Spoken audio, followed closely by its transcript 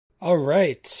All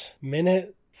right,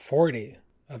 minute 40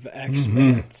 of X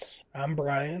minutes. I'm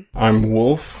Brian. I'm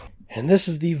Wolf. And this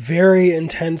is the very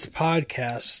intense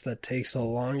podcast that takes the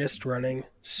longest running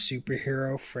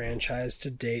superhero franchise to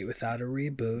date without a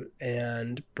reboot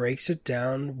and breaks it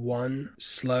down one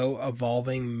slow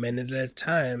evolving minute at a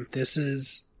time. This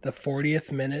is the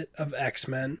 40th minute of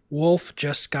X-Men. Wolf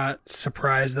just got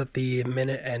surprised that the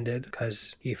minute ended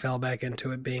because he fell back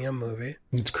into it being a movie.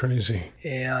 It's crazy.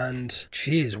 And,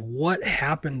 geez, what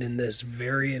happened in this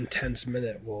very intense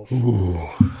minute, Wolf? Ooh,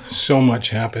 so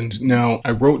much happened. Now, I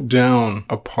wrote down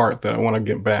a part that I want to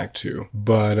get back to,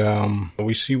 but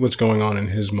we see what's going on in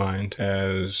his mind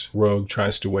as Rogue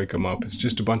tries to wake him up. It's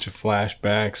just a bunch of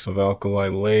flashbacks of Alkali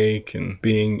Lake and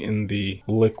being in the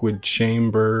liquid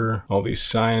chamber, all these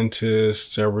scientists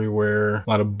everywhere, a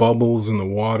lot of bubbles in the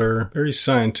water. Very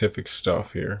scientific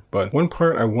stuff here. But one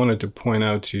part I wanted to point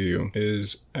out to you is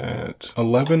at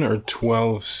 11 or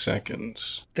 12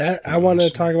 seconds. That I wanted to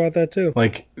talk about that too.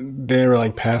 Like, they're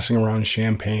like passing around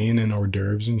champagne and hors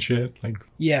d'oeuvres and shit. Like,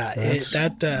 yeah,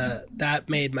 that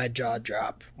made my jaw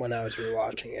drop when I was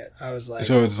rewatching it. I was like,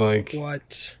 so it's like,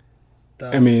 what?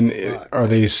 Are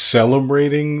they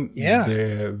celebrating? Yeah.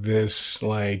 They're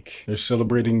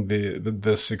celebrating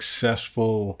the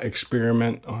successful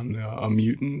experiment on a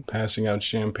mutant passing out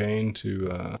champagne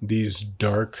to these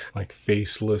dark, like,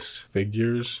 faceless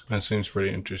figures. That seems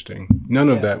pretty interesting. None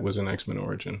of that was in X-Men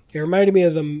Origin. It reminded me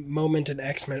of the moment in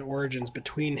X-Men Origins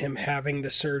between him having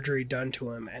the surgery done to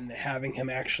him and having him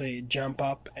actually jump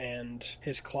up and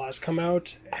his claws come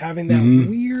out. Having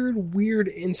that weird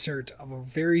insert of a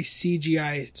very CGI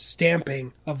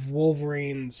stamping of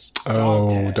Wolverine's dog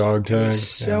tag. Dog tag. It was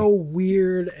so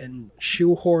weird and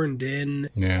shoehorned in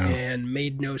and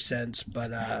made no sense.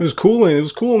 But it was cool. It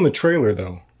was cool in the trailer,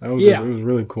 though. It was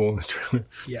really cool in the trailer.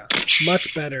 Yeah,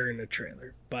 much better in the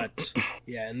trailer. But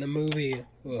yeah, in the movie,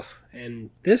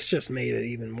 and this just made it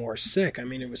even more sick. I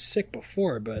mean, it was sick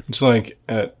before, but it's like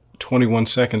at 21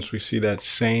 seconds we see that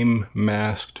same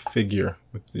masked figure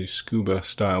with the scuba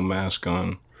style mask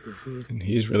on. And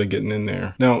he's really getting in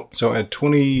there. Now, so at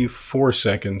 24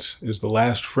 seconds is the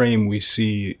last frame we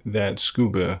see that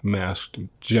scuba masked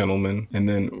gentleman. And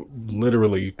then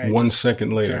literally 1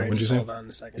 second later. Sorry, just hold on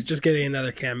a second. Just getting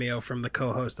another cameo from the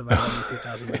co-host of I Love You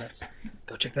 2000 Minutes.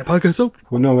 Go check that podcast out.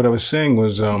 Well, no, what I was saying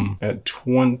was at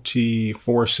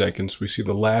 24 seconds we see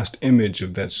the last image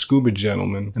of that scuba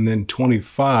gentleman. And then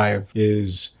 25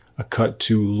 is a cut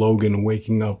to Logan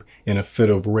waking up in a fit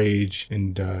of rage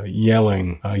and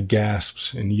yelling,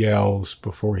 gasps and yells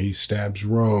before he stabs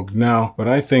Rogue. Now, what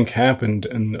I think happened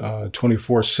in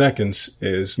 24 seconds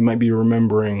is you might be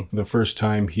remembering the first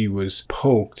time he was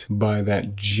poked by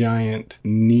that giant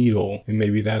needle, and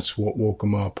maybe that's what woke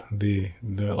him up. The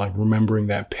like remembering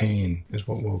that pain is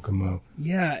what woke him up.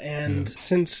 Yeah, and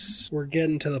since we're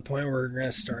getting to the point where we're going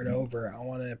to start over, I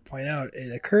want to point out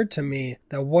it occurred to me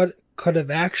that what could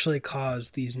have actually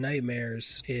caused these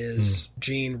nightmares is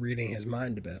Jean reading his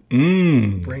mind a bit.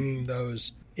 Bringing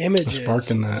those images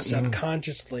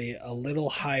subconsciously a little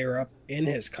higher up in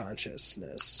his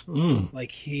consciousness.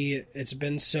 Like it's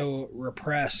been so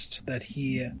repressed that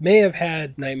he may have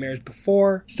had nightmares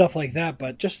before, stuff like that,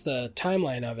 but just the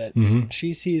timeline of it,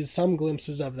 she sees some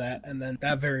glimpses of that, and then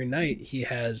that very night he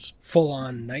has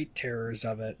full-on night terrors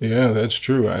of it. Yeah, that's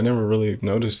true. I never really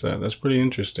noticed that. That's pretty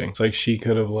interesting. It's like she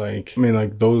could have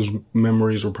those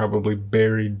memories were probably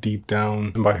buried deep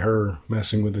down by her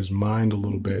messing with his mind a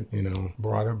little bit,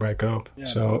 brought it back up. Yeah,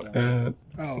 so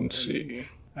let's see.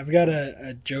 I've got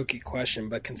a jokey question,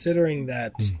 but considering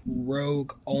that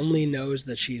Rogue only knows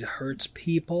that she hurts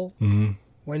people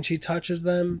when she touches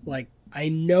them, like, I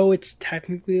know it's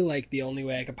technically like the only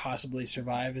way I could possibly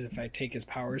survive is if I take his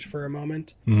powers for a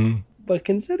moment. But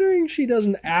considering she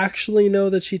doesn't actually know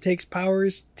that she takes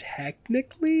powers,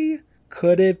 technically,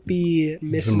 could it be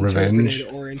misinterpreted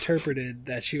or interpreted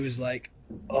that she was like,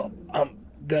 oh, I'm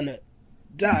gonna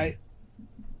die.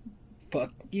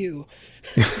 Fuck you.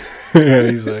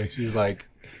 Yeah, she's like,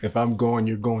 if I'm going,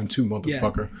 you're going too,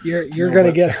 motherfucker. Yeah, you're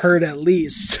gonna get hurt at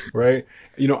least. Right?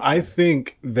 I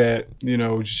think that,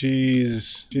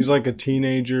 she's like a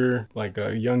teenager, like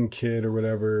a young kid or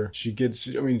whatever.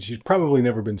 She's probably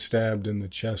never been stabbed in the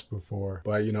chest before.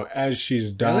 But, as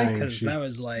she's dying. Because that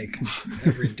was like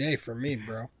every day for me,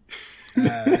 bro.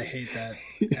 I hate that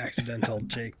accidental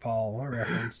Jake Paul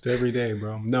reference. It's every day,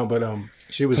 bro. No, but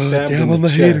she was stabbed in the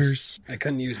chest. Haters. I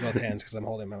couldn't use both hands because I'm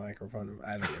holding my microphone.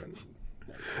 I don't even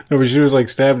No, but she was like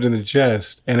stabbed in the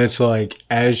chest, and it's like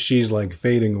as she's like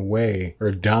fading away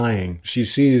or dying, she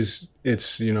sees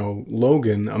it's,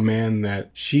 Logan, a man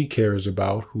that she cares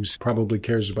about, who probably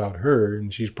cares about her,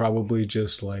 and she's probably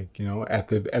just like, at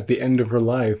the end of her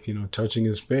life, touching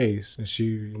his face, and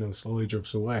she, slowly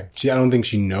drifts away. I don't think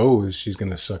she knows she's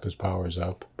gonna suck his powers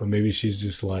up, but maybe she's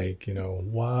just like,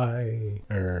 why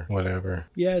or whatever.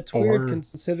 Yeah, it's weird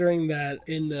considering that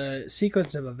in the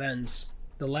sequence of events,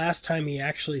 the last time he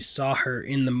actually saw her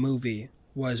in the movie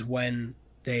was when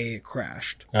they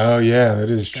crashed. Oh yeah,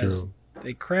 that is true.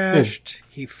 They crashed,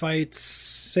 he fights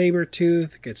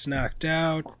Sabretooth, gets knocked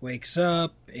out, wakes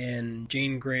up in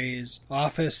Jean Grey's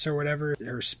office or whatever,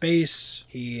 her space.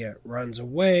 He runs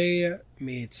away,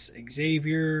 meets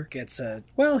Xavier,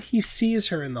 he sees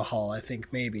her in the hall, I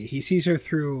think maybe. He sees her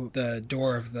through the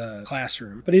door of the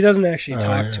classroom, but he doesn't actually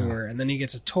talk to her. And then he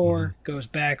gets a tour, goes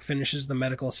back, finishes the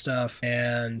medical stuff,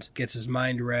 and gets his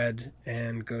mind read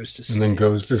and goes to sleep. And then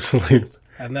goes to sleep.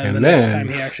 And then next time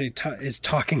he actually is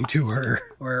talking to her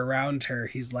or around her,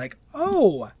 he's like,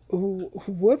 oh,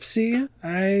 whoopsie,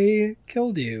 I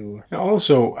killed you.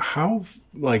 Also, how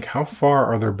far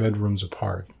are their bedrooms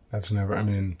apart? That's never,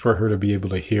 for her to be able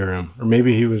to hear him. Or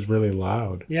maybe he was really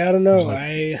loud. Yeah, I don't know.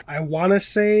 I want to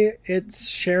say it's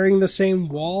sharing the same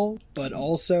wall, but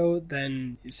also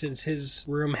then since his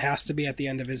room has to be at the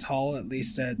end of his hall, at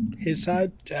least at his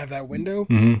side, to have that window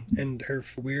and her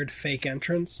weird fake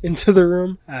entrance into the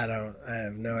room. I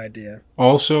have no idea.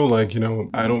 Also, I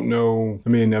don't know.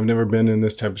 I've never been in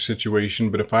this type of situation,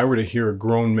 but if I were to hear a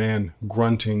grown man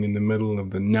grunting in the middle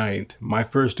of the night, my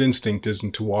first instinct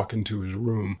isn't to walk into his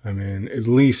room. At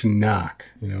least knock.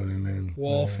 You know what I mean?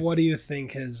 Wolf, what do you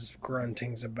think his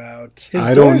grunting's about? His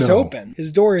door is open.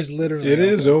 His door is literally open.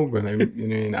 It is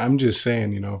open. I'm just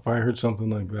saying, if I heard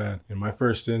something like that, and my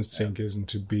first instinct isn't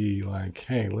to be like,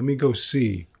 hey, let me go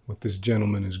see what this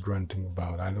gentleman is grunting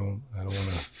about. I don't want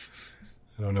to...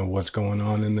 I don't know what's going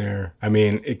on in there.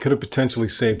 It could have potentially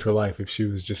saved her life if she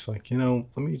was just like,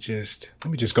 let me just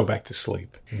go back to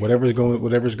sleep. Whatever's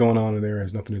going on in there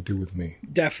has nothing to do with me.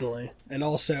 Definitely. And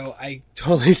also, I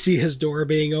totally see his door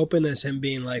being open as him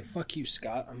being like, fuck you,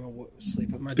 Scott. I'm going to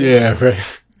sleep with my door. Yeah, right.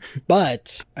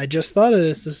 But I just thought of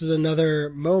this. This is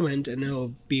another moment, and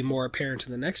it'll be more apparent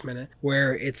in the next minute,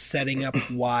 where it's setting up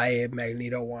why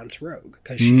Magneto wants Rogue,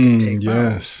 because she can take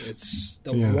powers. It's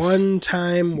the one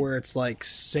time where it's like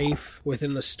safe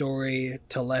within the story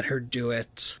to let her do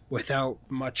it without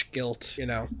much guilt,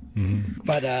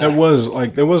 But that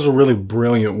was a really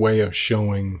brilliant way of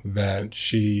showing that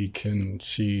she can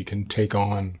take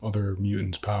on other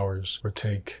mutants' powers or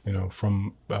take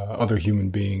from other human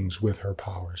beings with her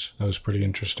powers. That was pretty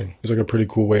interesting. It's like a pretty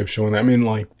cool way of showing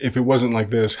that. If it wasn't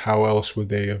like this, how else would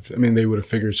they have... they would have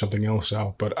figured something else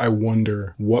out, but I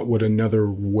wonder what would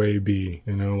another way be,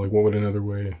 what would another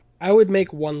way... I would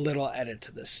make one little edit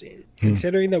to this scene.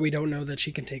 Considering that we don't know that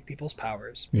she can take people's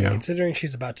powers, considering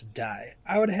she's about to die,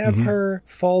 I would have her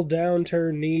fall down to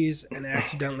her knees and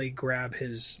accidentally grab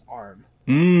his arm.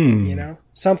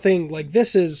 Something like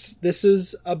this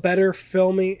is a better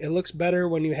filming. It looks better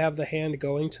when you have the hand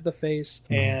going to the face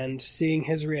and seeing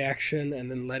his reaction and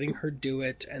then letting her do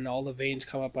it and all the veins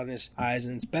come up on his eyes,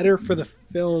 and it's better for the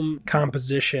film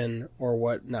composition or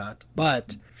whatnot.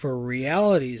 But for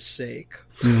reality's sake,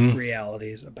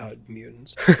 realities about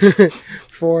mutants,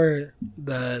 for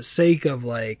the sake of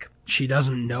she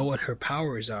doesn't know what her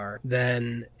powers are,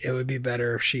 then it would be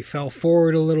better if she fell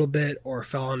forward a little bit or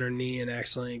fell on her knee and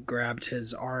accidentally grabbed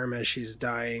his arm as she's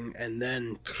dying, and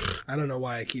then I don't know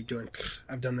why I keep doing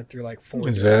I've done it through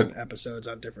 4 different episodes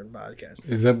on different podcasts.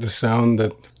 Is that the sound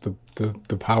that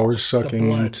the power's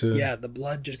sucking into? Yeah, the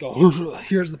blood just go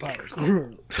here's the powers.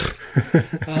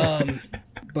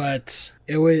 But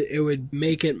it would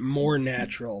make it more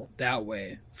natural that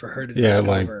way for her to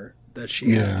discover that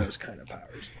she had those kind of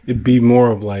powers. It'd be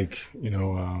more of what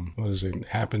is it,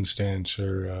 happenstance,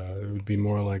 or it would be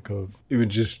more it would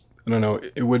just, I don't know,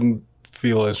 it wouldn't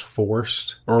feel as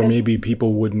forced, or maybe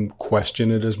people wouldn't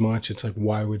question it as much. It's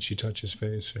why would she touch his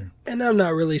face? And I'm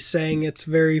not really saying it's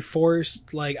very forced.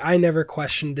 I never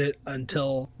questioned it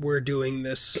until we're doing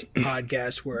this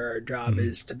podcast where our job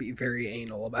is to be very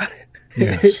anal about it.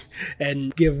 Yes.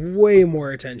 And give way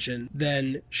more attention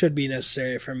than should be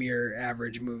necessary from your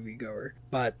average moviegoer.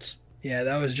 But Yeah,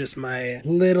 that was just my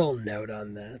little note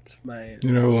on that.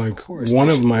 Like one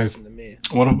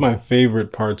of my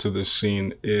favorite parts of this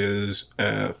scene is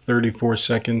 34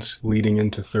 seconds leading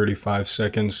into 35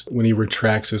 seconds when he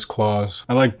retracts his claws.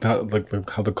 I like that,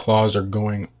 how the claws are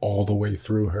going all the way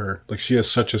through her. Like, she has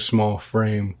such a small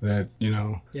frame that,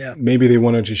 maybe they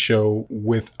wanted to show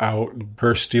without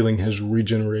her stealing his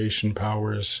regeneration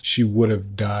powers, she would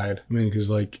have died. I mean, because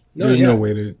there's no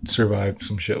way to survive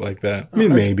some shit like that. I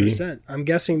mean, 100%. Maybe. I'm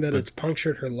guessing that it's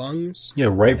punctured her lungs. Yeah,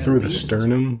 right through the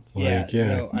sternum.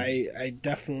 I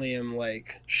definitely am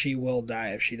she will die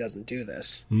if she doesn't do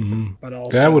this. Mm-hmm. But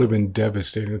also, that would have been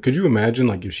devastating. Could you imagine,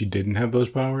 if she didn't have those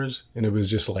powers and it was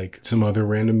just some other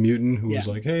random mutant who was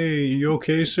like, "Hey, you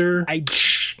okay, sir?" I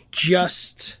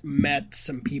just met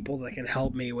some people that can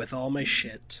help me with all my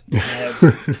shit. I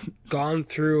have gone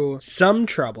through some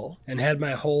trouble and had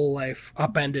my whole life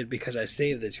upended because I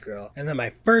saved this girl. And then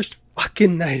my first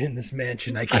fucking night in this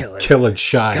mansion, I kill it. Kill a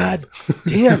child. God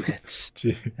damn it.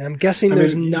 I'm guessing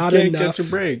there's not enough. Catch a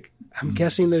break. I'm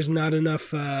guessing there's not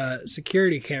enough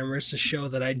security cameras to show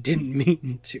that I didn't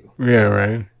mean to. Yeah,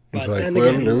 right. But then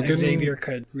again, Xavier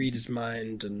could read his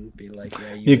mind and be like,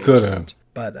 yeah, you He could have.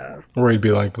 But, or he'd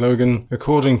be like, "Logan,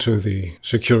 according to the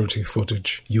security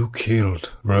footage, you killed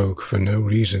Rogue for no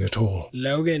reason at all.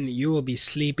 Logan, you will be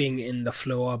sleeping in the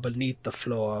floor beneath the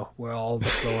floor where all the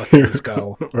floor things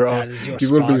go. That is your spot.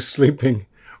 You will be sleeping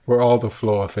where all the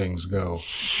floor things go."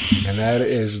 And that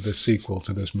is the sequel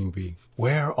to this movie,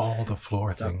 Where All the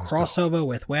Floor Things Go. It's a crossover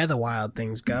with Where the Wild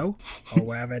Things Go, or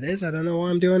wherever it is. I don't know why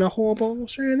I'm doing a horrible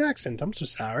Australian accent. I'm so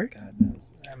sorry. God,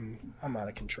 I'm out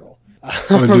of control.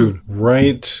 Oh, dude,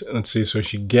 right. Let's see. So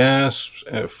she gasps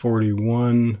at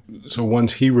 41. So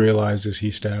once he realizes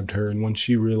he stabbed her, and once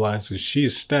she realizes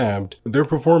she's stabbed, their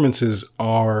performances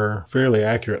are fairly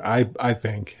accurate. I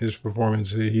think his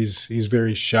performance, he's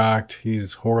very shocked.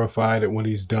 He's horrified at what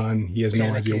he's done. He has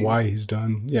no idea why he's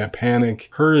done. Yeah, panic.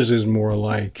 Hers is more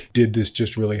like, did this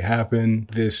just really happen?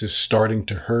 This is starting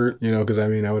to hurt, because I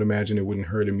would imagine it wouldn't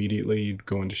hurt immediately. You'd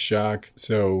go into shock.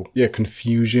 So yeah,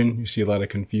 confusion. You see a lot of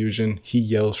confusion. He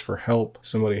yells for help,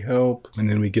 somebody help. And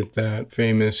then we get that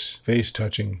famous face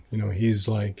touching. He's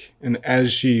like, and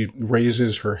as she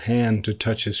raises her hand to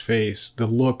touch his face, the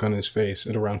look on his face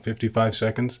at around 55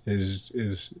 seconds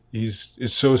it's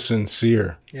so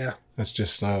sincere. Yeah. That's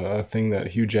just a thing that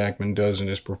Hugh Jackman does in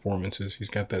his performances. He's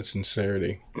got that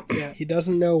sincerity. Yeah, he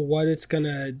doesn't know what it's going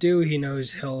to do. He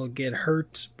knows he'll get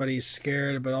hurt, but he's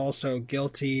scared, but also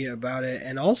guilty about it.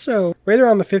 And also, right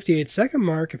around the 58-second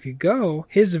mark, if you go,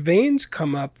 his veins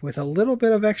come up with a little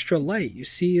bit of extra light. You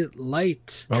see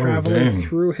light traveling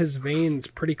through his veins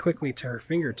pretty quickly to her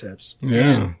fingertips.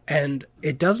 Yeah. And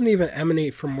it doesn't even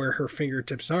emanate from where her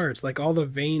fingertips are. It's like all the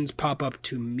veins pop up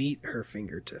to meet her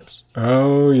fingertips.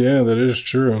 Oh, yeah. That is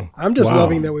true. I'm just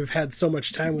loving that we've had so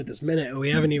much time with this minute and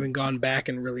we haven't even gone back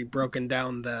and really broken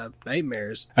down the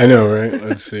nightmares. I know, right?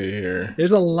 Let's see here.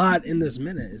 There's a lot in this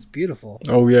minute. It's beautiful.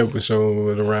 Oh, yeah.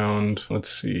 So at around, let's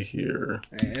see here.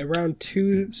 Around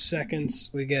 2 seconds,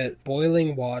 we get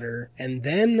boiling water, and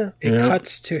then it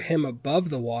cuts to him above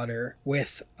the water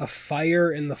with a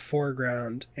fire in the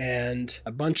foreground and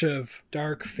a bunch of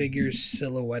dark figures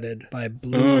silhouetted by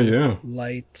blue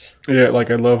light. Yeah,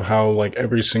 I love how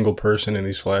every single person in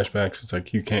these flashbacks,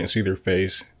 it's you can't see their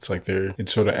face. It's it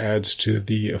sort of adds to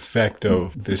the effect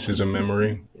of this is a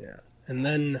memory. Yeah. And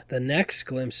then the next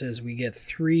glimpses, we get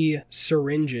 3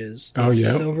 syringes with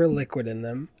silver liquid in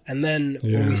them. And then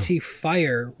when we see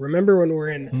fire, remember when we're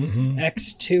in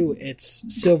X2, it's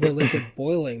silver liquid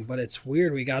boiling, but it's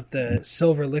weird. We got the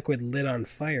silver liquid lit on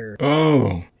fire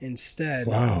instead.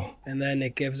 Wow. And then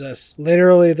it gives us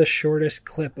literally the shortest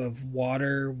clip of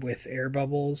water with air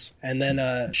bubbles, and then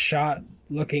a shot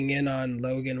looking in on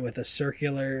Logan with a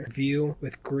circular view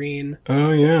with green.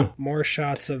 Oh, yeah. More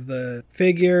shots of the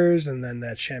figures, and then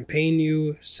that champagne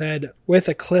you said, with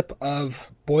a clip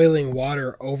of boiling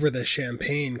water over the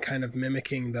champagne, kind of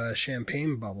mimicking the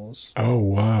champagne bubbles. Oh,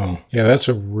 wow. Yeah, that's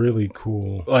a really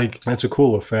cool, that's a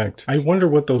cool effect. I wonder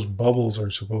what those bubbles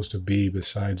are supposed to be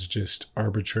besides just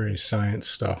arbitrary science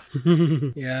stuff.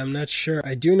 Yeah, I'm not sure.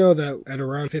 I do know that at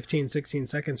around 15, 16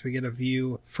 seconds, we get a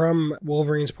view from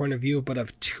Wolverine's point of view, but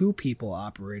of 2 people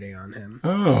operating on him.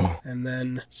 Oh. And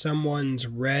then someone's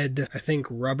red, I think,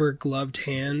 rubber gloved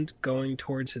hand going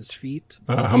towards his feet.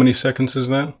 How many seconds is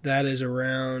that? That is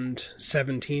around around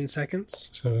 17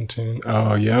 seconds. 17.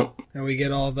 Oh, yep. And we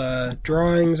get all the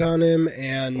drawings on him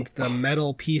and the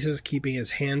metal pieces keeping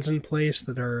his hands in place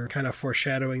that are kind of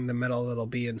foreshadowing the metal that'll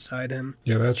be inside him.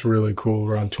 Yeah, that's really cool.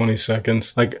 Around 20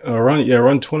 seconds. Like,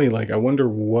 around 20, like, I wonder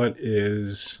what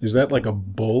is that like a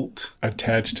bolt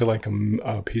attached to like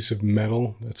a piece of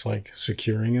metal that's like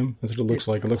securing him? That's what it looks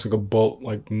like. It looks like a bolt,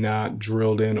 like not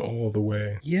drilled in all the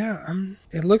way. Yeah,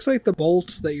 it looks like the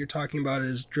bolts that you're talking about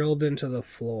is drilled into the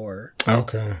floor.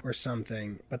 Okay. Or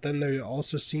something. But then there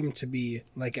also seem to be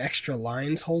like extra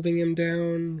lines holding him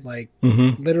down. Like,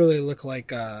 literally look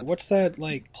like, what's that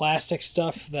like plastic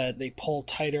stuff that they pull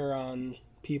tighter on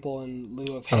people in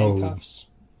lieu of handcuffs?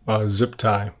 Zip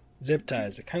tie. Zip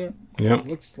ties. It kind of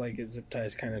looks like it zip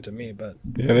ties kind of to me, but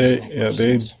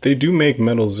they do make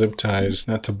metal zip ties,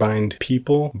 not to bind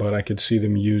people, but I could see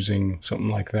them using something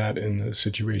like that in the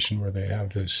situation where they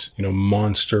have this,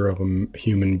 monster of a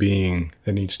human being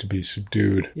that needs to be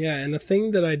subdued. Yeah, and the thing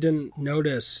that I didn't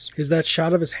notice is that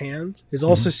shot of his hand is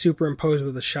also superimposed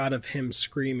with a shot of him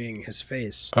screaming his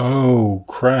face. Oh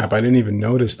crap! I didn't even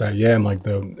notice that. Yeah, and like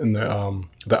the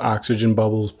oxygen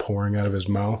bubbles pouring out of his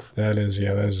mouth. That is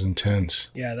intense.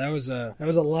 Yeah, that was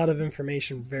a lot of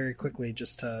information very quickly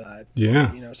just to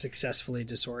successfully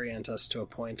disorient us to a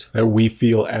point that we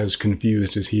feel as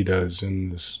confused as he does in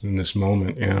this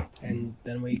moment. Yeah, and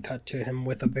then we cut to him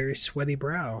with a very sweaty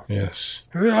brow. Yes.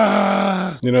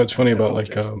 It's funny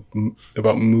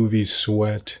about movie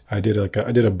sweat. I did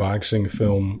a boxing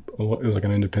film. It was like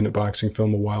an independent boxing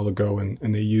film a while ago,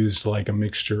 and they used like a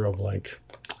mixture of like,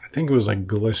 I think it was like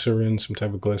glycerin, some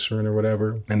type of glycerin or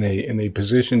whatever. And they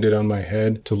positioned it on my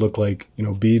head to look like,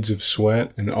 beads of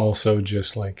sweat, and also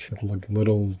just like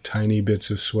little tiny bits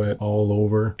of sweat all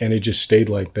over. And it just stayed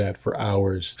like that for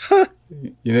hours.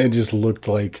 It just looked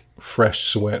like fresh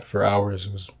sweat for hours.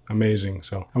 It was amazing.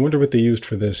 So I wonder what they used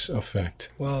for this effect.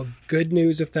 Well, good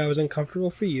news if that was uncomfortable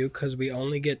for you, because we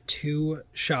only get 2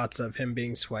 shots of him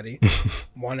being sweaty.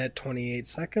 One at 28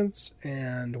 seconds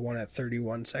and one at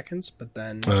 31 seconds. But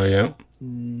then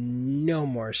no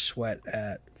more sweat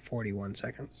at 41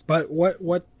 seconds. But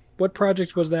what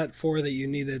project was that for that you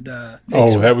needed?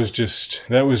 That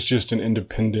was just an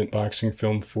independent boxing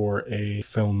film for a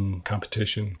film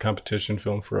competition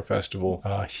film for a festival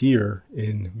here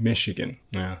in Michigan.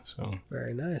 Yeah, so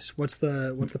very nice. What's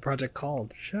the project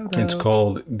called? Shout out. It's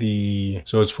called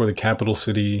it's for the Capital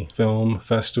City Film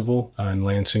Festival in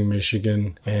Lansing,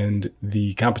 Michigan, and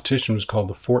the competition was called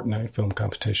the Fortnite Film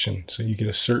Competition. So you get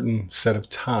a certain set of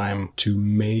time to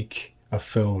make a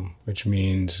film, which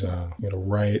means you got to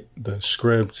write the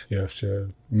script, you have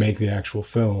to make the actual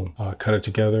film, cut it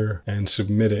together, and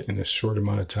submit it in a short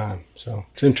amount of time. So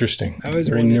it's interesting.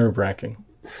 Very nerve-wracking.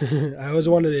 I always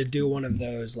wanted to do one of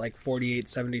those like 48,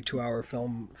 72-hour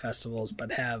film festivals,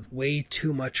 but have way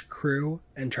too much crew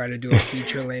and try to do a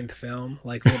feature-length film,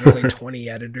 like literally 20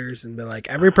 editors, and be like,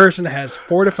 every person has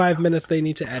 4 to 5 minutes they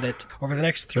need to edit over the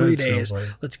next 3 days. So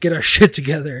let's get our shit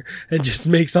together and just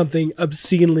make something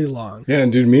obscenely long. Yeah,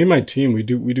 dude, me and my team, we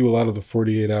do a lot of the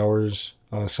 48 hours.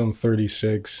 Some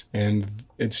 36, and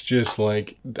it's just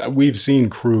like, we've seen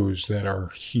crews that are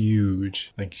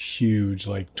huge, like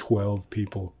 12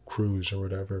 people crews or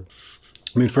whatever.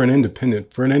 I mean, for an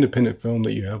independent film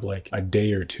that you have like a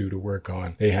day or two to work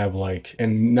on, they have like,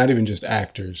 and not even just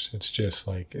actors, it's just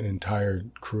like an entire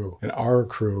crew. And our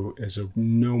crew is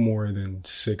no more than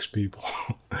 6 people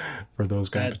for those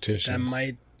competitions. That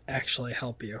might actually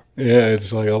help you. Yeah,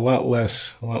 it's like a lot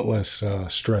less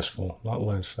stressful, a lot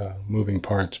less moving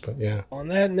parts, but yeah. On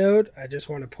that note, I just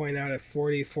want to point out at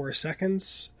 44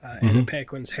 seconds, Anna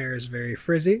Paquin's hair is very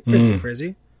frizzy.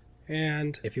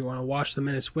 And if you want to watch the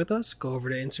minutes with us, go over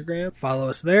to Instagram, follow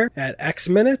us there at X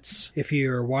Minutes. If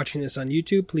you're watching this on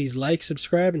YouTube, please like,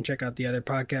 subscribe, and check out the other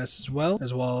podcasts as well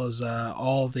as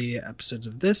all the episodes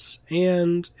of this.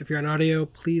 And if you're on audio,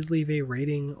 please leave a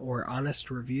rating or honest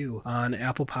review on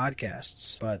Apple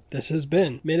Podcasts. But this has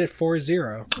been Minute 40.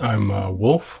 I'm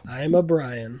Wolf. I'm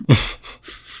O'Brien.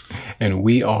 And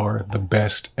we are the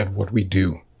best at what we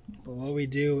do. But what we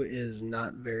do is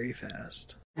not very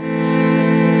fast.